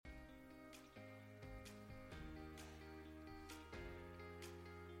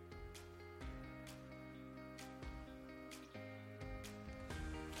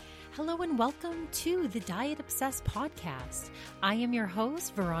Hello and welcome to the Diet Obsessed podcast. I am your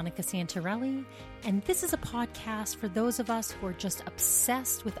host, Veronica Santarelli, and this is a podcast for those of us who are just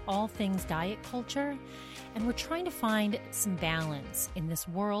obsessed with all things diet culture, and we're trying to find some balance in this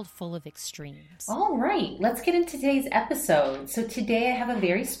world full of extremes. All right, let's get into today's episode. So today I have a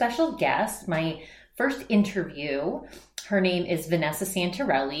very special guest, my first interview. Her name is Vanessa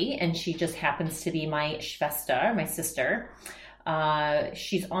Santarelli, and she just happens to be my Schwester, my sister.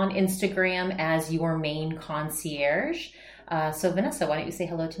 She's on Instagram as your Maine Concierge. So Vanessa, why don't you say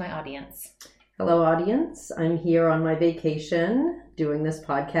hello to my audience? Hello, audience. I'm here on my vacation doing this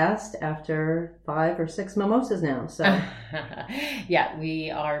podcast after 5 or 6 mimosas now. So, yeah,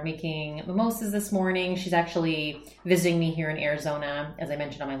 we are making mimosas this morning. She's actually visiting me here in Arizona, as I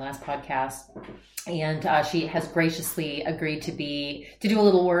mentioned on my last podcast. And she has graciously agreed to do a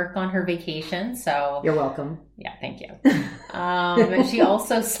little work on her vacation. So you're welcome. Yeah, thank you. She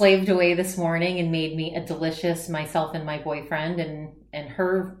also slaved away this morning and made me a delicious, myself and my boyfriend and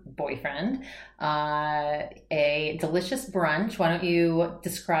her boyfriend, a delicious brunch. Why don't you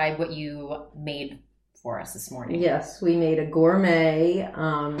describe what you made for us this morning? Yes, we made a gourmet.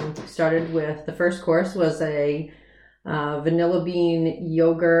 Started with the first course was a vanilla bean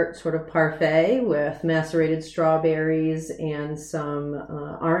yogurt sort of parfait with macerated strawberries and some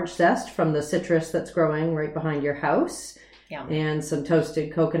orange zest from the citrus that's growing right behind your house. Yum. And some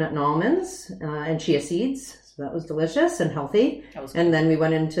toasted coconut and almonds and chia seeds. So that was delicious and healthy. And then we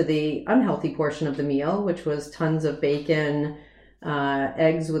went into the unhealthy portion of the meal, which was tons of bacon,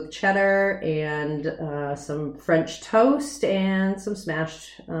 eggs with cheddar, and some French toast, and some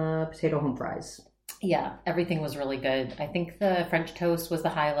smashed potato home fries. Yeah, everything was really good. I think the French toast was the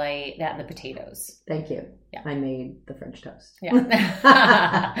highlight, that and the potatoes. Thank you. Yeah. I made the French toast.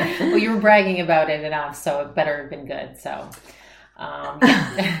 Yeah. Well, you were bragging about it enough, so it better have been good. So,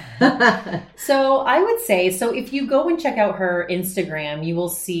 yeah. So I would say, so if you go and check out her Instagram, you will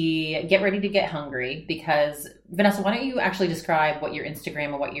see, get ready to get hungry, because Vanessa, why don't you actually describe what your Instagram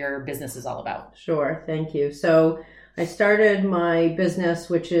and what your business is all about? Sure. Thank you. So I started my business,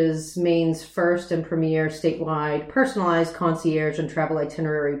 which is Maine's first and premier statewide personalized concierge and travel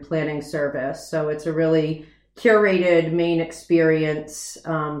itinerary planning service. So it's a really curated Maine experience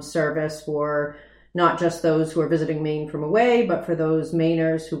service for not just those who are visiting Maine from away, but for those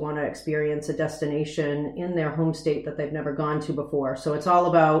Mainers who want to experience a destination in their home state that they've never gone to before. So it's all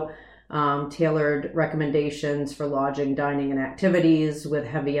about tailored recommendations for lodging, dining, and activities with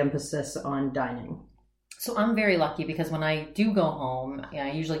heavy emphasis on dining. So I'm very lucky because when I do go home,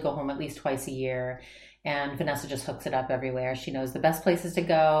 I usually go home at least twice a year, and Vanessa just hooks it up everywhere. She knows the best places to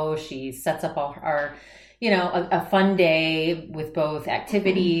go. She sets up all our, a fun day with both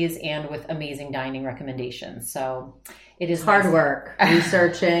activities and with amazing dining recommendations. So it is hard work.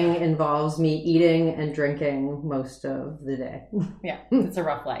 Researching involves me eating and drinking most of the day. Yeah, it's a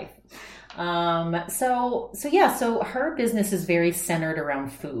rough life. So her business is very centered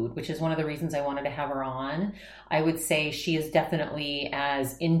around food, which is one of the reasons I wanted to have her on. I would say she is definitely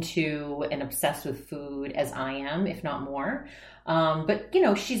as into and obsessed with food as I am, if not more. But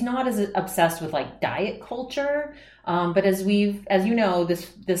she's not as obsessed with like diet culture. But as you know,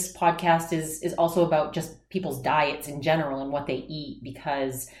 this podcast is also about just people's diets in general and what they eat,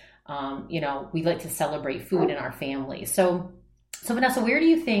 because, we like to celebrate food in our family. So Vanessa, where do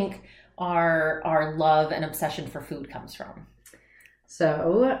you think our love and obsession for food comes from?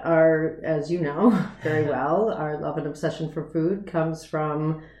 So as you know very well, our love and obsession for food comes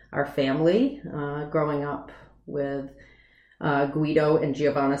from our family, growing up with Guido and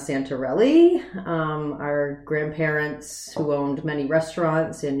Giovanna Santarelli, our grandparents who owned many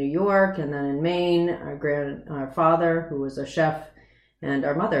restaurants in New York and then in Maine, our father who was a chef, and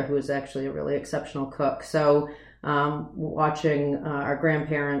our mother who was actually a really exceptional cook. So watching our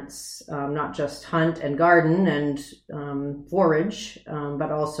grandparents not just hunt and garden and forage,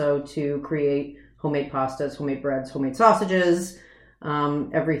 but also to create homemade pastas, homemade breads, homemade sausages,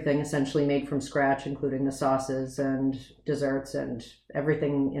 everything essentially made from scratch, including the sauces and desserts and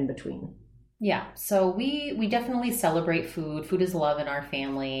everything in between. Yeah, so we definitely celebrate food. Food is love in our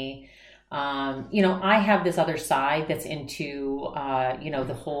family. I have this other side that's into,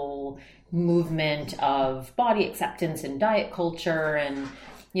 the whole movement of body acceptance and diet culture. And,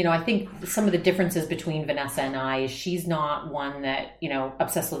 I think some of the differences between Vanessa and I is she's not one that,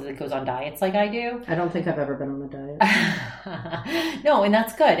 obsessively goes on diets like I do. I don't think I've ever been on a diet. No, and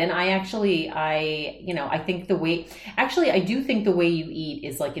that's good. And I do think the way you eat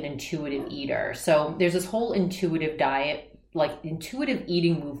is like an intuitive eater. So there's this whole intuitive diet, like intuitive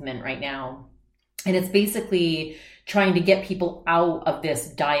eating movement right now And it's basically trying to get people out of this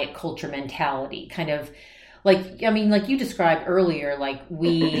diet culture mentality, kind of like, I mean, like you described earlier, like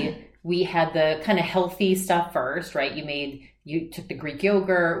we had the kind of healthy stuff first, right? You took the Greek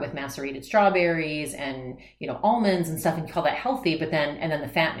yogurt with macerated strawberries and, almonds and stuff, and you call that healthy, and then the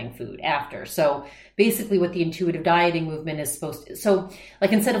fattening food after. So basically what the intuitive dieting movement is supposed to, so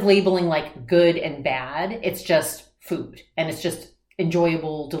like instead of labeling like good and bad, it's just food, and it's just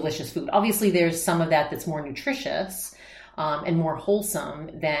enjoyable, delicious food. Obviously there's some of that that's more nutritious, and more wholesome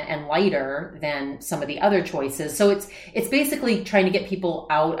and lighter than some of the other choices. So it's basically trying to get people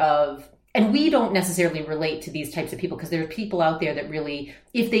out of, and we don't necessarily relate to these types of people, because there are people out there that really,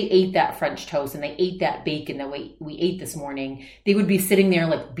 if they ate that French toast and they ate that bacon that we ate this morning, they would be sitting there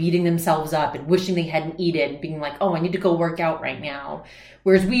like beating themselves up and wishing they hadn't eaten, and being like, oh, I need to go work out right now.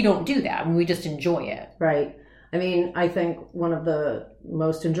 Whereas we don't do that, and we just enjoy it. Right. I mean, I think one of the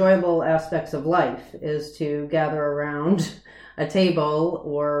most enjoyable aspects of life is to gather around a table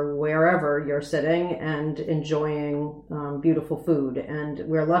or wherever you're sitting and enjoying beautiful food. And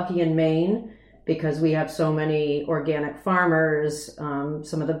we're lucky in Maine because we have so many organic farmers,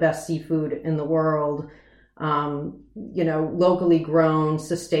 some of the best seafood in the world, locally grown,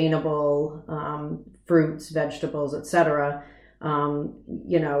 sustainable fruits, vegetables, etc.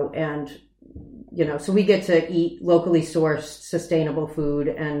 So we get to eat locally sourced, sustainable food,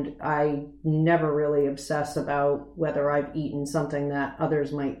 and I never really obsess about whether I've eaten something that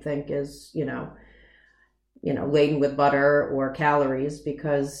others might think is, laden with butter or calories,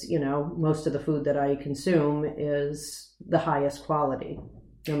 because, most of the food that I consume is the highest quality,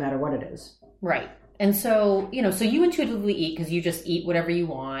 no matter what it is. Right. And so, so you intuitively eat because you just eat whatever you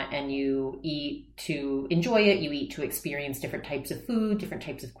want, and you eat to enjoy it. You eat to experience different types of food, different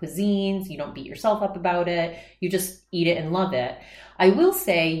types of cuisines. You don't beat yourself up about it. You just eat it and love it. I will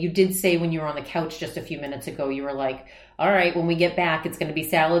say, you did say when you were on the couch just a few minutes ago, you were like, all right, when we get back, it's going to be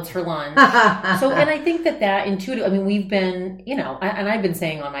salads for lunch. And I think that intuitive, I mean, we've been, and I've been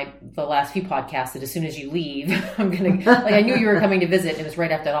saying on the last few podcasts that as soon as you leave, I'm going to, like, I knew you were coming to visit, and it was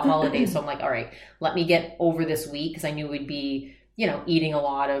right after the holidays. So I'm like, all right, let me get over this week, because I knew we'd be, eating a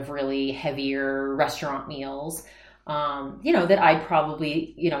lot of really heavier restaurant meals, that I'd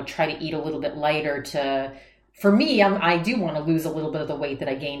probably, try to eat a little bit lighter for me, I do want to lose a little bit of the weight that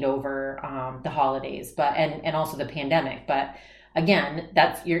I gained over the holidays, but and also the pandemic. But again,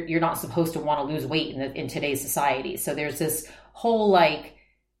 that's you're not supposed to want to lose weight in today's society. So there's this whole like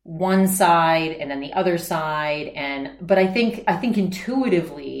one side and then the other side, but I think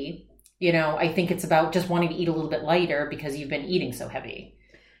intuitively, I think it's about just wanting to eat a little bit lighter because you've been eating so heavy.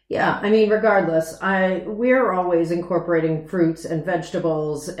 Yeah, I mean, regardless, we're always incorporating fruits and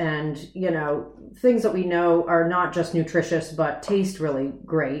vegetables and, things that we know are not just nutritious, but taste really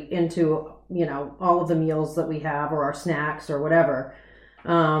great into, all of the meals that we have, or our snacks or whatever.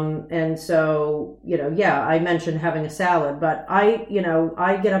 And so, I mentioned having a salad, but I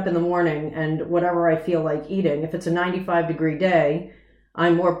get up in the morning and whatever I feel like eating, if it's a 95-degree day,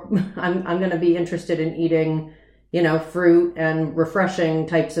 I'm going to be interested in eating, fruit and refreshing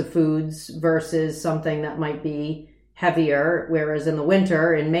types of foods versus something that might be heavier. Whereas in the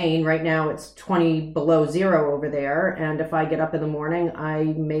winter in Maine right now, it's 20 below zero over there. And if I get up in the morning, I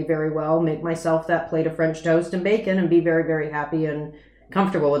may very well make myself that plate of French toast and bacon and be very, very happy and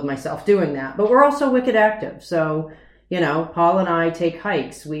comfortable with myself doing that. But we're also wicked active. So, Paul and I take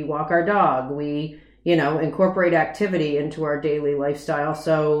hikes. We walk our dog. We, incorporate activity into our daily lifestyle.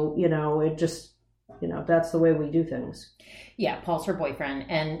 So, it just, that's the way we do things. Yeah, Paul's her boyfriend,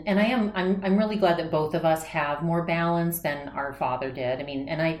 and I'm really glad that both of us have more balance than our father did. I mean,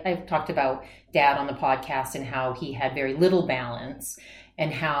 and I've talked about Dad on the podcast and how he had very little balance,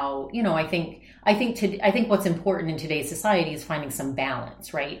 and how I think what's important in today's society is finding some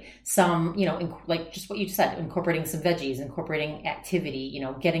balance, right? Some like just what you said, incorporating some veggies, incorporating activity,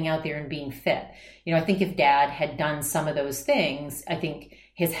 getting out there and being fit. I think if Dad had done some of those things, I think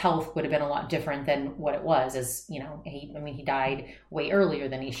his health would have been a lot different than what it was. As he died way earlier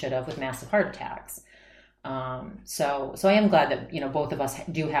than he should have with massive heart attacks. So I am glad that both of us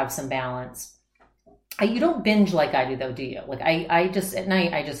do have some balance. You don't binge like I do, though, do you? Like I just at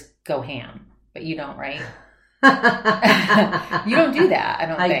night I just go ham, but you don't, right? You don't do that, I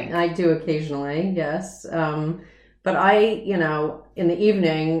don't think. I do occasionally, yes. But in the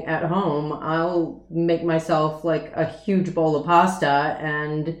evening at home, I'll make myself like a huge bowl of pasta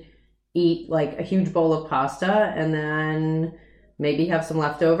and eat like a huge bowl of pasta, and then maybe have some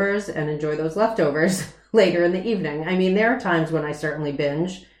leftovers and enjoy those leftovers later in the evening. I mean, there are times when I certainly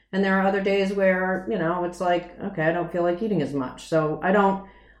binge, and there are other days where, it's like, okay, I don't feel like eating as much. So I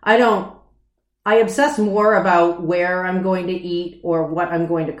don't I obsess more about where I'm going to eat or what I'm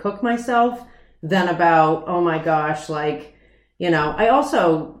going to cook myself than about, oh my gosh, like, I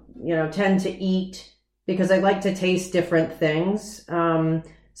also, tend to eat because I like to taste different things.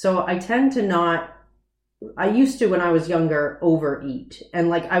 So I tend to not, I used to, when I was younger, overeat. And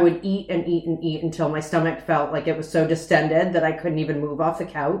like I would eat and eat and eat until my stomach felt like it was so distended that I couldn't even move off the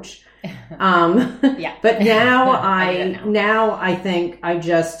couch. Yeah. But now I think I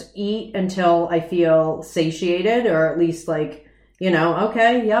just eat until I feel satiated, or at least like,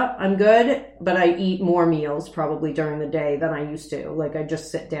 okay, yep, I'm good. But I eat more meals probably during the day than I used to. Like I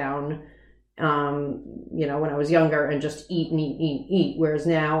just sit down, when I was younger and just eat and eat, eat, eat. Whereas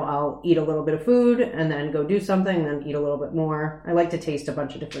now I'll eat a little bit of food and then go do something, then eat a little bit more. I like to taste a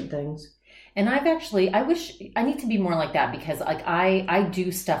bunch of different things. And I wish I need to be more like that, because like I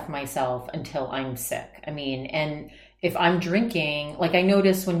do stuff myself until I'm sick. I mean, and if I'm drinking, like I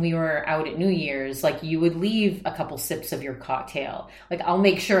noticed when we were out at New Year's, like you would leave a couple sips of your cocktail. Like I'll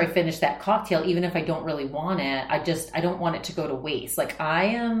make sure I finish that cocktail, even if I don't really want it. I don't want it to go to waste. Like I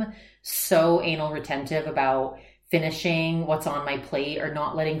am so anal retentive about finishing what's on my plate or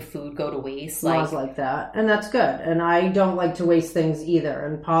not letting food go to waste. Laws like that. And that's good. And I don't like to waste things either.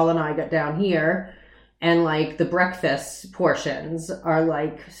 And Paul and I got down here, and like the breakfast portions are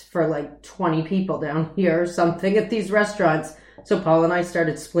like for like 20 people down here or something at these restaurants. So Paul and I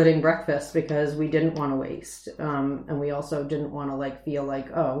started splitting breakfast because we didn't want to waste. And we also didn't want to like feel like,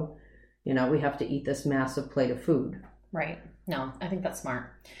 we have to eat this massive plate of food. Right. No, I think that's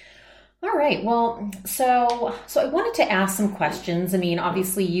smart. All right. Well, so I wanted to ask some questions. I mean,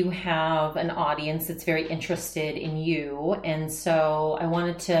 obviously you have an audience that's very interested in you. And so I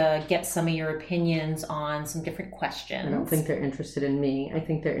wanted to get some of your opinions on some different questions. I don't think they're interested in me. I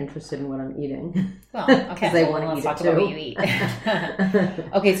think they're interested in what I'm eating. Well, okay. They want to eat talk it about too. what you eat.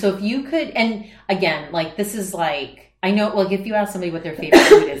 Okay. So if you could, and again, like this is like, I know, like if you ask somebody what their favorite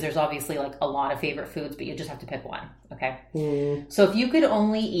food is, there's obviously like a lot of favorite foods, but you just have to pick one. Okay. So if you could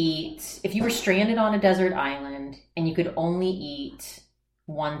only eat, if you were stranded on a desert island and you could only eat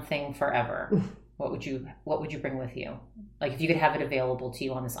one thing forever, what would you bring with you? Like if you could have it available to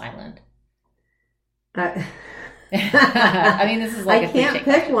you on this island. I mean, this is like I can't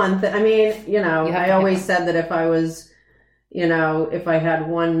pick one thing. I mean, I always said that if I was, if I had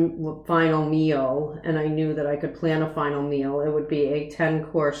one final meal and I knew that I could plan a final meal, it would be a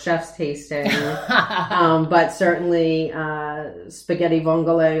 10-course chef's tasting. But certainly spaghetti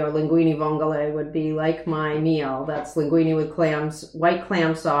vongole or linguine vongole would be like my meal. That's linguine with clams, white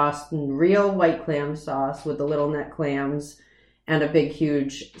clam sauce, real white clam sauce with the little neck clams, and a big,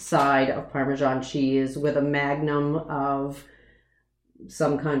 huge side of Parmesan cheese with a magnum of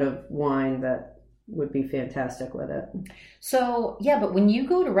some kind of wine that would be fantastic with it. So, yeah, but when you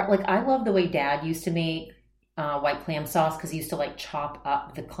go to, like, I love the way Dad used to make white clam sauce, because he used to, like, chop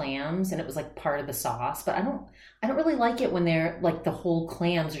up the clams, and it was, like, part of the sauce. But I don't really like it when they're, like, the whole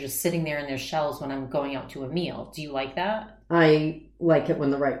clams are just sitting there in their shells when I'm going out to a meal. Do you like that? I like it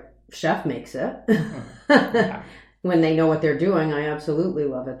when the right chef makes it. Okay. When they know what they're doing, I absolutely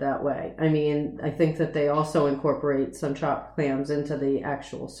love it that way. I mean, I think that they also incorporate some chopped clams into the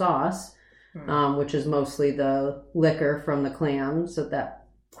actual sauce. Which is mostly the liquor from the clams, of that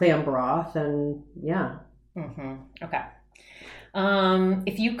clam broth, and yeah. Mm-hmm. Okay.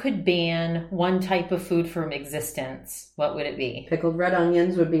 If you could ban one type of food from existence, what would it be? Pickled red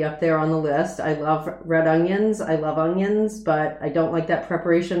onions would be up there on the list. I love red onions. I love onions, but I don't like that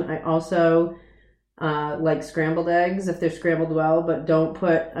preparation. I also like scrambled eggs if they're scrambled well, but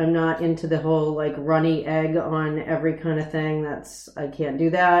I'm not into the whole like runny egg on every kind of thing. I can't do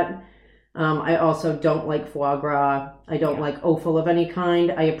that. I also don't like foie gras. I don't like offal of any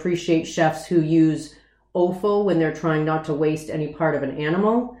kind. I appreciate chefs who use offal when they're trying not to waste any part of an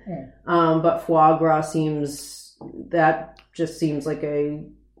animal. But foie gras seems like a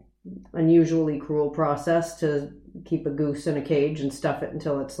unusually cruel process to keep a goose in a cage and stuff it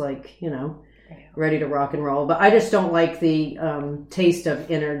until it's like, ready to rock and roll. But I just don't like the taste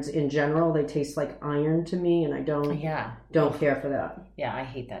of innards in general. They taste like iron to me, and I don't care for that. Yeah, I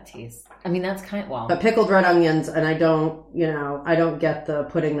hate that taste. I mean, that's But pickled red onions, and I don't get the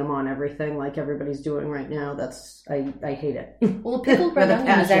putting them on everything like everybody's doing right now. I hate it. Well, pickled red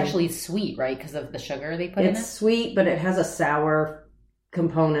onion is actually sweet, right? Because of the sugar they put in it? It's sweet, but it has a sour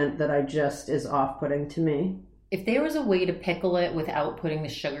component that is off-putting to me. If there was a way to pickle it without putting the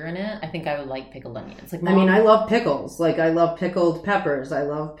sugar in it, I think I would like pickled onions. Like, I love pickles. Like, I love pickled peppers. I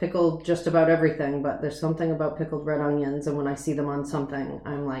love pickled just about everything, but there's something about pickled red onions, and when I see them on something,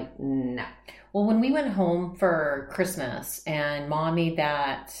 I'm like, no. Well, when we went home for Christmas and Mom made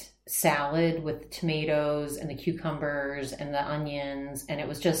that salad with tomatoes and the cucumbers and the onions, and it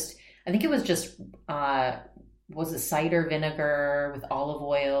was just, I think it was just was it cider vinegar with olive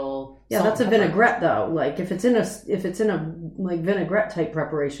oil? Yeah, that's a vinaigrette though. Like if it's in a like vinaigrette type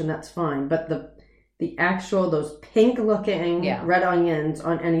preparation, that's fine. But the actual, those pink looking red onions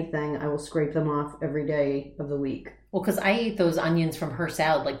on anything, I will scrape them off every day of the week. Well, because I ate those onions from her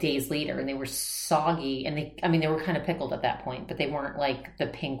salad like days later, and they were soggy, and they were kind of pickled at that point, but they weren't like the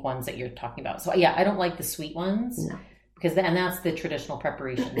pink ones that you're talking about. So yeah, I don't like the sweet ones. No. And that's the traditional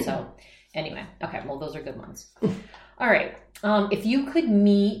preparation. So anyway, okay, well, those are good ones. All right. If you could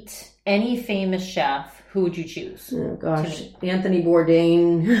meet any famous chef, who would you choose? Oh, gosh. Anthony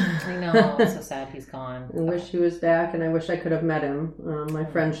Bourdain. I know. It's so sad he's gone. I wish he was back, and I wish I could have met him. My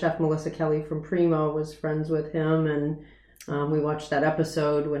friend, Chef Melissa Kelly from Primo, was friends with him, and we watched that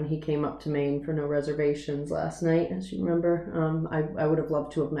episode when he came up to Maine for no reservations last night, as you remember. I would have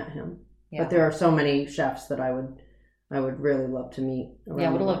loved to have met him. Yeah. But there are so many chefs that I would really love to meet. Yeah,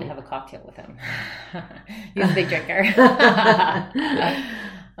 I would have loved to have a cocktail with him. He's a big drinker.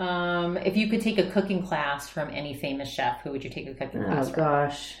 If you could take a cooking class from any famous chef, who would you take a cooking class from? Oh,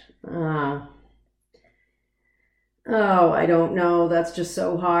 gosh. I don't know. That's just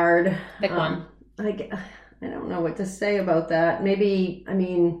so hard. Pick one. I don't know what to say about that. Maybe,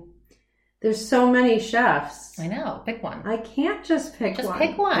 there's so many chefs. I know. Pick one. I can't just pick one. Just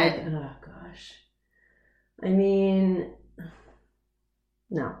pick one. Oh, gosh.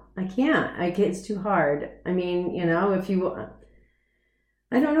 No, I can't. It's too hard. If you...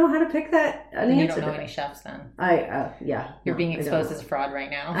 I don't know how to pick that. You don't know any chefs then? You're being exposed as a fraud right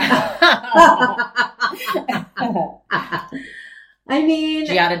now.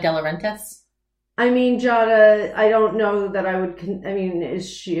 Giada De Laurentiis? Giada, I don't know that I would... is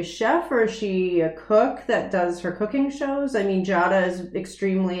she a chef or is she a cook that does her cooking shows? Giada is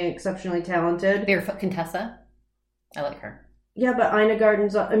exceptionally talented. Barefoot Contessa? I like her. Yeah, but Ina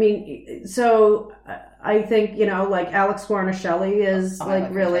Garten's... so I think, like Alex Guarnaschelli is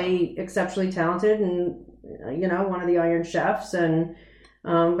really exceptionally talented and, one of the Iron Chefs. And,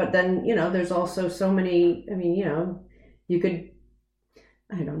 but then, there's also so many, you could...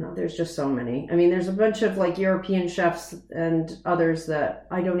 I don't know. There's just so many. There's a bunch of like European chefs and others that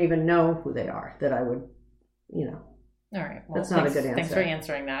I don't even know who they are that I would, All right. Well, that's not a good answer. Thanks for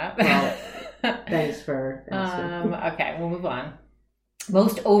answering that. Well, thanks for asking. Okay, we'll move on.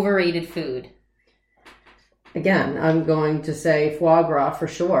 Most overrated food. Again, I'm going to say foie gras for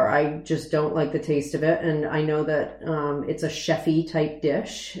sure. I just don't like the taste of it. And I know that it's a chefy type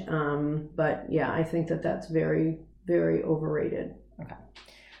dish. But yeah, I think that that's very, very overrated. Okay.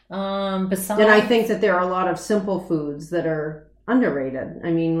 And I think that there are a lot of simple foods that are underrated.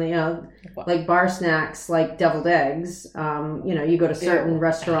 Like bar snacks, like deviled eggs. You go to certain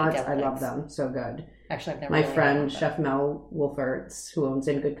restaurants. I love them. So good. Actually, I've never. My friend, Chef Mel Wolferts, who owns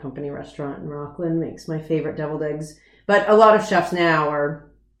In Good Company restaurant in Rockland, makes my favorite deviled eggs. But a lot of chefs now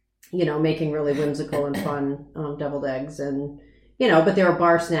are, making really whimsical and fun deviled eggs. And, but there are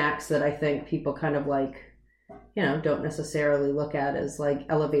bar snacks that I think people kind of like, don't necessarily look at as like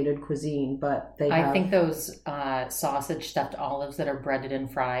elevated cuisine, but I think those sausage stuffed olives that are breaded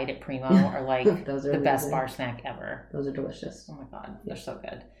and fried at Primo are like those are the best bar snack ever. Those are delicious. Oh my God, they're so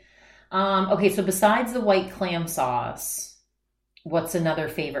good. Okay, so besides the white clam sauce, what's another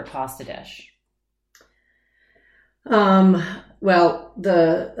favorite pasta dish? Well,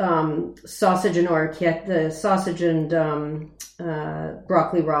 the sausage and orecchietta, the sausage and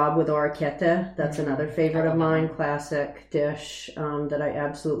broccoli rabe with orecchietta. That's another favorite of mine. Classic dish that I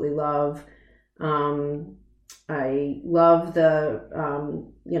absolutely love. I love the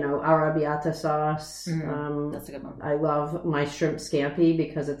arrabbiata sauce. That's a good one. I love my shrimp scampi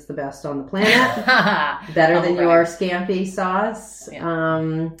because it's the best on the planet. Better than your scampi sauce.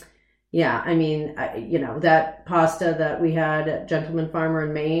 Yeah. That pasta that we had at Gentleman Farmer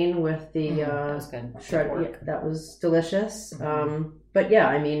in Maine with the that was good. That was delicious. But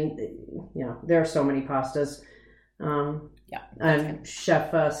yeah, there are so many pastas.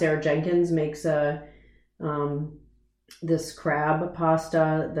 Chef Sarah Jenkins makes this crab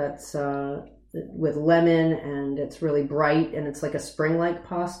pasta that's with lemon, and it's really bright, and it's like a spring-like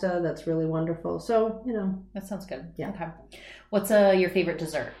pasta that's really wonderful. So, that sounds good. Yeah. Okay. What's your favorite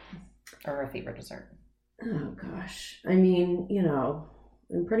dessert or a favorite dessert? Oh gosh.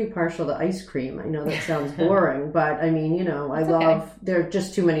 I'm pretty partial to ice cream. I know that sounds boring, but I love, there are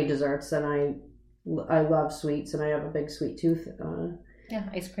just too many desserts, and I love sweets, and I have a big sweet tooth. Yeah,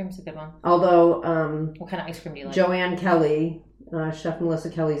 ice cream's a good one. Although, what kind of ice cream do you like? Joanne Kelly, Chef Melissa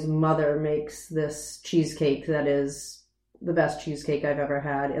Kelly's mother, makes this cheesecake that is the best cheesecake I've ever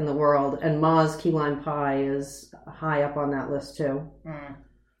had in the world. And Ma's key lime pie is high up on that list too.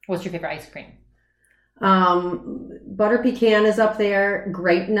 What's your favorite ice cream? Butter pecan is up there.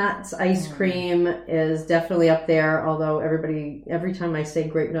 Grape nuts ice cream is definitely up there. Although every time I say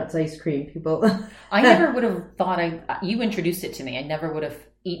grape nuts ice cream, people, I never would have thought you introduced it to me. I never would have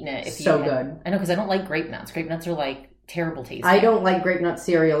eaten it. If so you good. I know, because I don't like grape nuts. Grape nuts are like terrible tasting. I don't like grape nut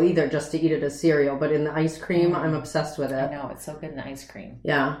cereal either, just to eat it as cereal. But in the ice cream, I'm obsessed with it. I know, it's so good in the ice cream.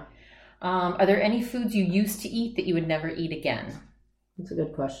 Yeah. Are there any foods you used to eat that you would never eat again? That's a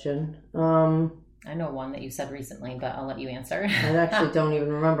good question. I know one that you said recently, but I'll let you answer. I actually don't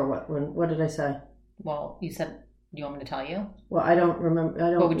even remember what did I say? Well, you said, do you want me to tell you? Well, I don't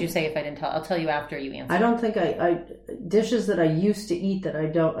remember. What would you say if I didn't tell? I'll tell you after you answer. I don't think I dishes that I used to eat that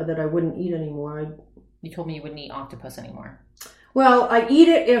I wouldn't eat anymore. You told me you wouldn't eat octopus anymore. Well, I eat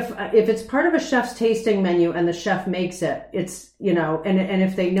it if it's part of a chef's tasting menu and the chef makes it. It's, and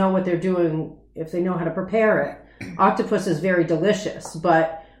if they know what they're doing, if they know how to prepare it. Octopus is very delicious,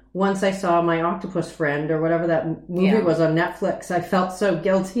 but once I saw My Octopus Friend or whatever that movie was on Netflix, I felt so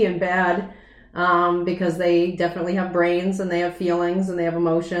guilty and bad because they definitely have brains and they have feelings and they have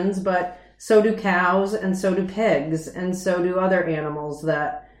emotions, but so do cows and so do pigs and so do other animals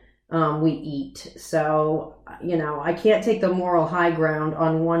that we eat. So, I can't take the moral high ground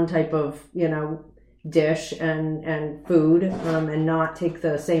on one type of, dish and food and not take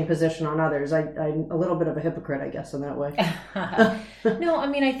the same position on others. I'm a little bit of a hypocrite, I guess, in that way. No, I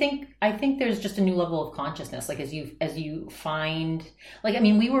mean, I think there's just a new level of consciousness. Like as you find, like, I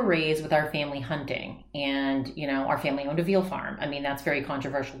mean, we were raised with our family hunting, and our family owned a veal farm. I mean, that's very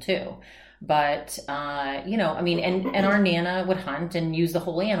controversial too. But, I mean, and our Nana would hunt and use the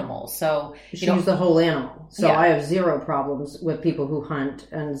whole animal. So she used the whole animal. So I have zero problems with people who hunt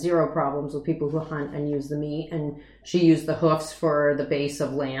and zero problems with people who hunt and use the meat. And she used the hoofs for the base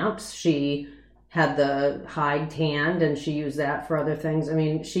of lamps. She had the hide tanned and she used that for other things. I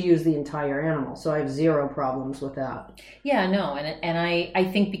mean, she used the entire animal. So I have zero problems with that. Yeah, no. And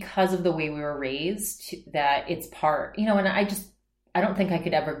I think because of the way we were raised that it's part, and I don't think I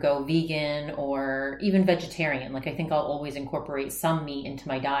could ever go vegan or even vegetarian. Like, I think I'll always incorporate some meat into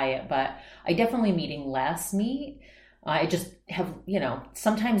my diet, but I definitely am eating less meat. I just have,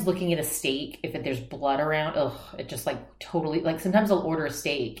 sometimes looking at a steak, if there's blood around, it just like totally, like sometimes I'll order a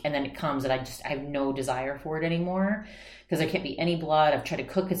steak and then it comes and I have no desire for it anymore because there can't be any blood. I've tried to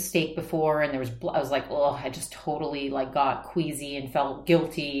cook a steak before and there was blood. I was like, I just totally like got queasy and felt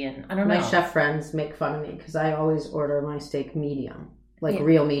guilty, and I don't know. My chef friends make fun of me because I always order my steak medium, like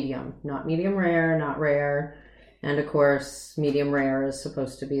real medium, not medium rare, not rare. And of course, medium rare is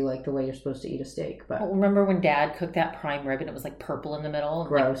supposed to be like the way you're supposed to eat a steak. But remember when Dad cooked that prime rib and it was like purple in the middle?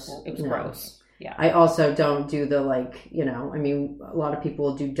 Gross. Like, it was gross. Yeah. I also don't do the I mean, a lot of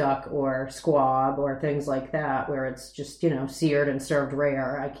people do duck or squab or things like that where it's just, seared and served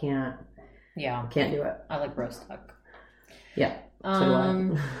rare. I can't do it. I like roast duck. Yeah. So do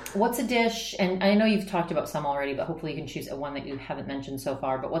I. What's a dish, and I know you've talked about some already, but hopefully you can choose one that you haven't mentioned so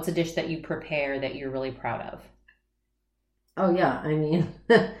far, but what's a dish that you prepare that you're really proud of? Oh, yeah. I mean,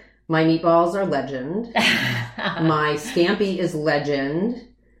 my meatballs are legend. My scampi is legend.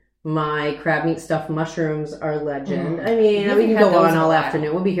 My crab meat stuffed mushrooms are legend. I mean, we can go on all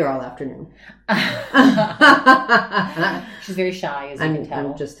afternoon. We'll be here all afternoon. She's very shy, as you can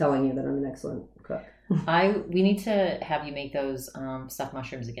tell. I'm just telling you that I'm an excellent cook. We need to have you make those stuffed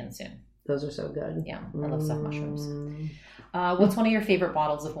mushrooms again soon. Those are so good. Yeah, I love stuffed mushrooms. What's one of your favorite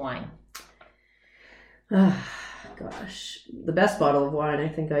bottles of wine? Gosh, the best bottle of wine I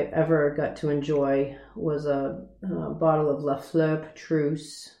think I ever got to enjoy was a bottle of La Fleur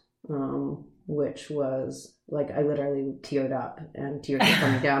Petrus, which was like, I literally teared up and tears are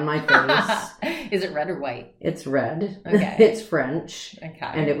coming down my face. Is it red or white? It's red. Okay. It's French. Okay.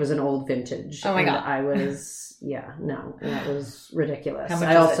 And it was an old vintage. Oh my God. I was, that was ridiculous. How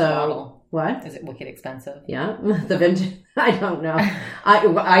much is it a bottle? What? Is it wicked expensive? Yeah. The vintage, I don't know.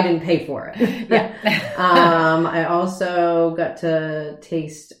 I didn't pay for it. Yeah. I also got to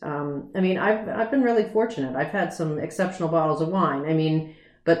taste, I've been really fortunate. I've had some exceptional bottles of wine. I mean,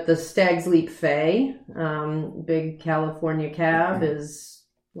 but the Stag's Leap Fay, big California cab is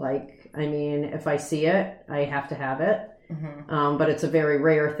like, if I see it, I have to have it. Mm-hmm. But it's a very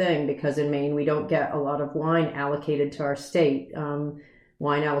rare thing because in Maine, we don't get a lot of wine allocated to our state.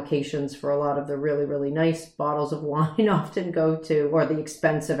 Wine allocations for a lot of the really, really nice bottles of wine often go to, or the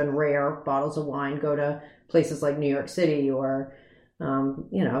expensive and rare bottles of wine go to places like New York City or,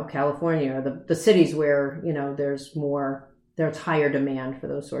 California, or the cities where, there's higher demand for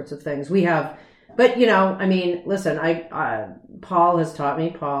those sorts of things. We have But, you know, I mean, listen, Paul has taught me.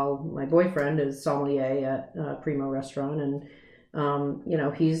 Paul, my boyfriend, is sommelier at Primo Restaurant, and you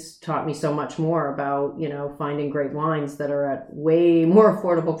know, he's taught me so much more about, you know, finding great wines that are at way more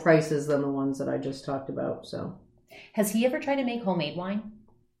affordable prices than the ones that I just talked about. So, has he ever tried to make homemade wine?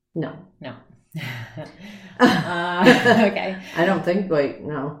 No. Okay. I don't think. Wait,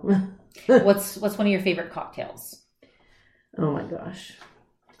 no. What's one of your favorite cocktails? Oh my gosh.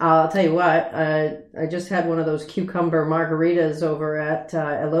 I'll tell you what, I just had one of those cucumber margaritas over at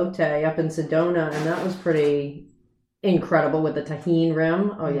Elote up in Sedona, and that was pretty incredible with the tahini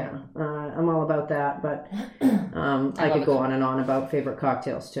rim. Oh yeah, I'm all about that, but I could go on and on about favorite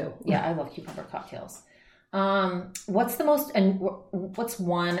cocktails too. Yeah, I love cucumber cocktails. What's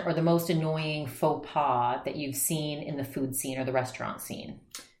one or the most annoying faux pas that you've seen in the food scene or the restaurant scene?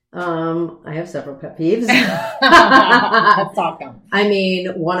 I have several pet peeves. Let's talk them. I mean,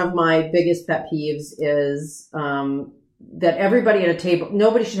 one of my biggest pet peeves is that everybody at a table,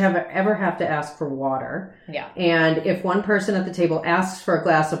 nobody should ever have to ask for water. Yeah. And if one person at the table asks for a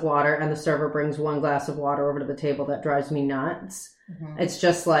glass of water and the server brings one glass of water over to the table, that drives me nuts. Mm-hmm. It's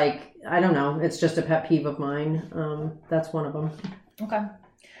just like, I don't know. It's just a pet peeve of mine. That's one of them. Okay.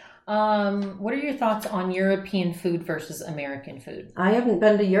 What are your thoughts on European food versus American food? I haven't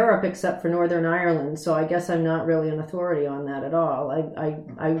been to Europe except for Northern Ireland, so I guess I'm not really an authority on that at all.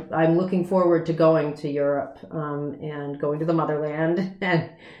 I'm looking forward to going to Europe and going to the motherland and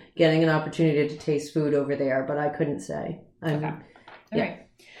getting an opportunity to taste food over there, but I couldn't say. Okay. All right.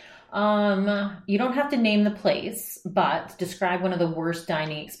 You don't have to name the place, but describe one of the worst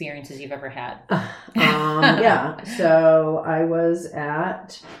dining experiences you've ever had. Yeah. So I was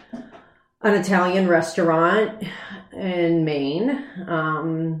at an Italian restaurant in Maine,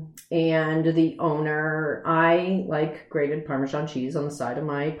 and the owner, I like grated Parmesan cheese on the side of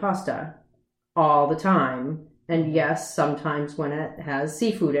my pasta all the time. And yes, sometimes when it has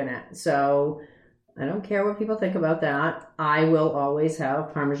seafood in it. So I don't care what people think about that. I will always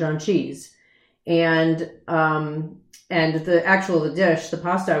have Parmesan cheese. And the dish, the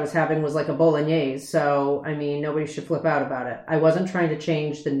pasta I was having was like a bolognese. So, I mean, nobody should flip out about it. I wasn't trying to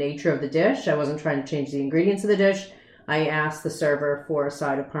change the nature of the dish. I wasn't trying to change the ingredients of the dish. I asked the server for a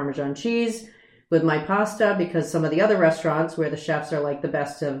side of Parmesan cheese with my pasta because some of the other restaurants where the chefs are like the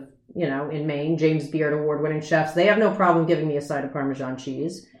best of, you know, in Maine, James Beard award-winning chefs, they have no problem giving me a side of Parmesan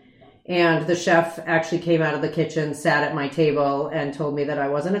cheese. And the chef actually came out of the kitchen, sat at my table, and told me that I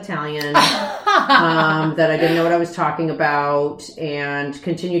wasn't Italian, that I didn't know what I was talking about, and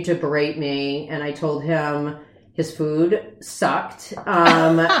continued to berate me. And I told him his food sucked,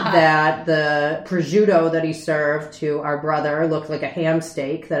 that the prosciutto that he served to our brother looked like a ham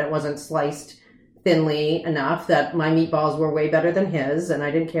steak, that it wasn't sliced thinly enough, that my meatballs were way better than his, and I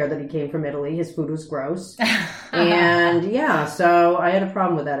didn't care that he came from Italy. His food was gross. And yeah, so I had a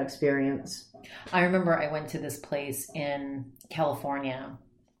problem with that experience. I remember I went to this place in California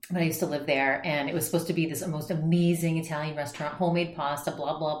when I used to live there, and it was supposed to be this most amazing Italian restaurant, homemade pasta,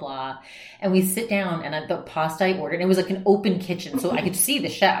 blah, blah, blah. And we sit down, and the pasta I ordered, and it was like an open kitchen, so I could see the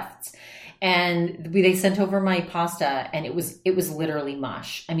chefs. And they sent over my pasta, and it was literally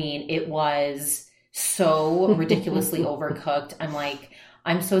mush. I mean, it was so ridiculously overcooked. I'm like,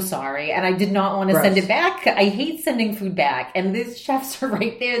 I'm so sorry. And I did not want to send it back. I hate sending food back. And these chefs are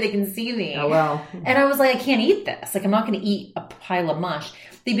right there. They can see me. Oh, well. And I was like, I can't eat this. Like, I'm not going to eat a pile of mush.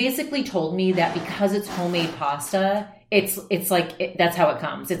 They basically told me that because it's homemade pasta, it's like, that's how it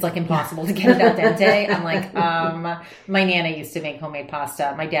comes. It's like impossible to get it al dente. I'm like, my Nana used to make homemade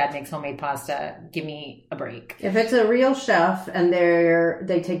pasta. My dad makes homemade pasta. Give me a break. If it's a real chef and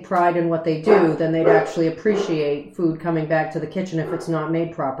they take pride in what they do, then they'd actually appreciate food coming back to the kitchen if it's not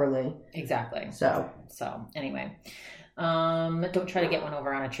made properly. Exactly. So anyway. Don't try to get one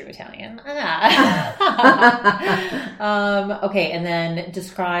over on a true Italian. Okay, and then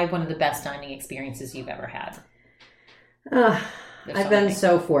describe one of the best dining experiences you've ever had. I've been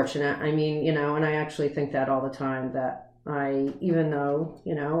so fortunate. I mean, you know, and I actually think that all the time, that even though,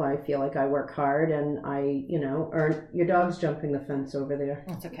 you know, I feel like I work hard and I, you know, earn. Your dog's jumping the fence over there.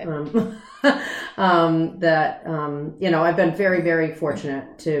 That's okay. You know, I've been very, very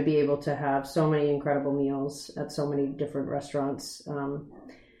fortunate to be able to have so many incredible meals at so many different restaurants.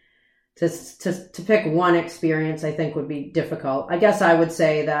 To pick one experience, I think would be difficult. I guess I would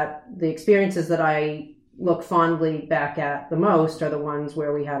say that the experiences that I look fondly back at the most are the ones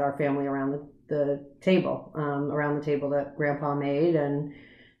where we had our family around the table, around the table that Grandpa made, and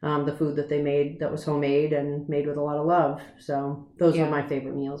the food that they made that was homemade and made with a lot of love. So those were my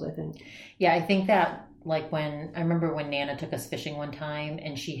favorite meals, I think. Yeah, I think that like when, I remember when Nana took us fishing one time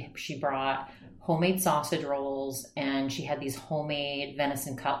and she brought homemade sausage rolls and she had these homemade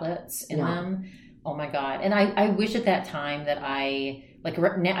venison cutlets in them. Oh my God. And I wish at that time that I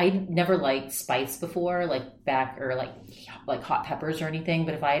never liked spice before, like hot peppers or anything.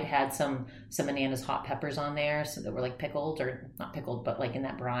 But if I had had some of Nana's hot peppers on there, so that were like pickled, or not pickled, but like in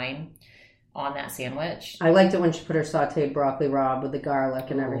that brine on that sandwich. I liked it when she put her sauteed broccoli rabe with the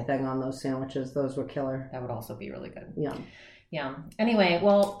garlic and everything on those sandwiches. Those were killer. That would also be really good. Yeah. Anyway,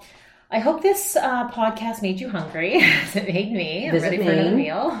 well, I hope this podcast made you hungry. It made me. I'm ready for another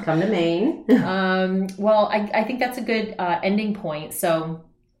meal. Come to Maine. Well, I think that's a good ending point. So,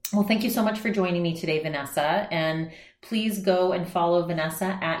 well, thank you so much for joining me today, Vanessa. And please go and follow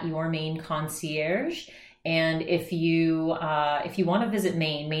Vanessa at Your Maine Concierge. And if you want to visit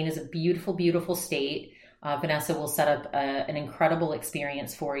Maine, Maine is a beautiful, beautiful state. Vanessa will set up an incredible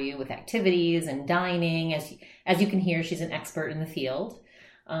experience for you with activities and dining. As you can hear, she's an expert in the field.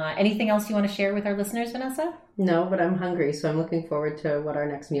 Anything else you want to share with our listeners, Vanessa? No, but I'm hungry, so I'm looking forward to what our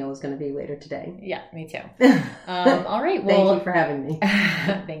next meal is going to be later today. Yeah, me too. All right. Well, thank you for having me.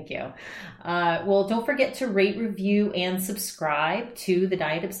 Thank you. Well, don't forget to rate, review, and subscribe to the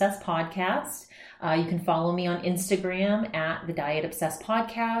Diet Obsessed podcast. You can follow me on Instagram at the Diet Obsessed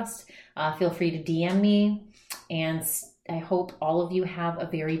podcast. Feel free to DM me. And I hope all of you have a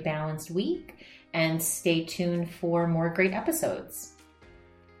very balanced week and stay tuned for more great episodes.